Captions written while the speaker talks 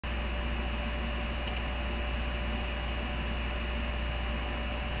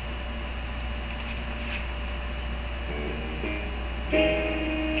Sing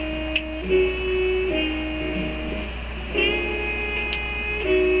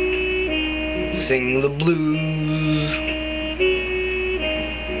the blues.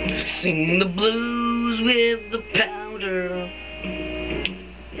 Sing the blues with the powder.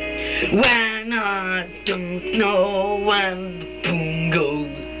 When I don't know when the boom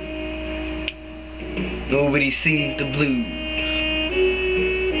goes, nobody sings the blues.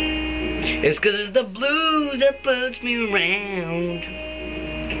 It's 'cause it's the blues that puts me around.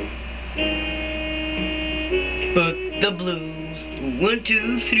 But the blues, 1,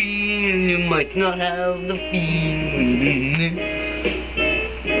 2, 3, and you might not have the feeling.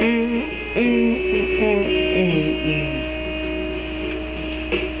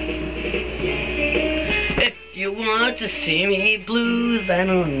 If you want to see me blues, I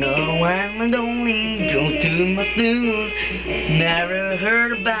don't know, I'm only go to my snooze. Never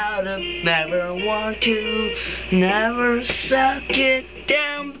heard about it, never want to, never suck it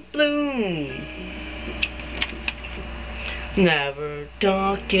down the blue. Never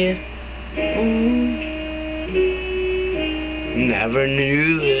talk it, never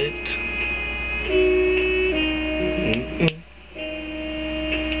knew it.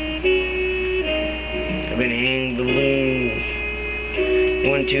 I've been hanging the blues.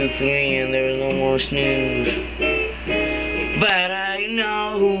 1, 2, 3, and there's no more snooze. But I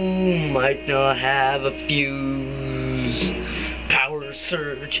know who might not have a fuse. Power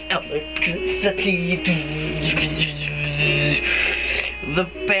surge, electricity. The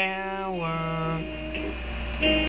band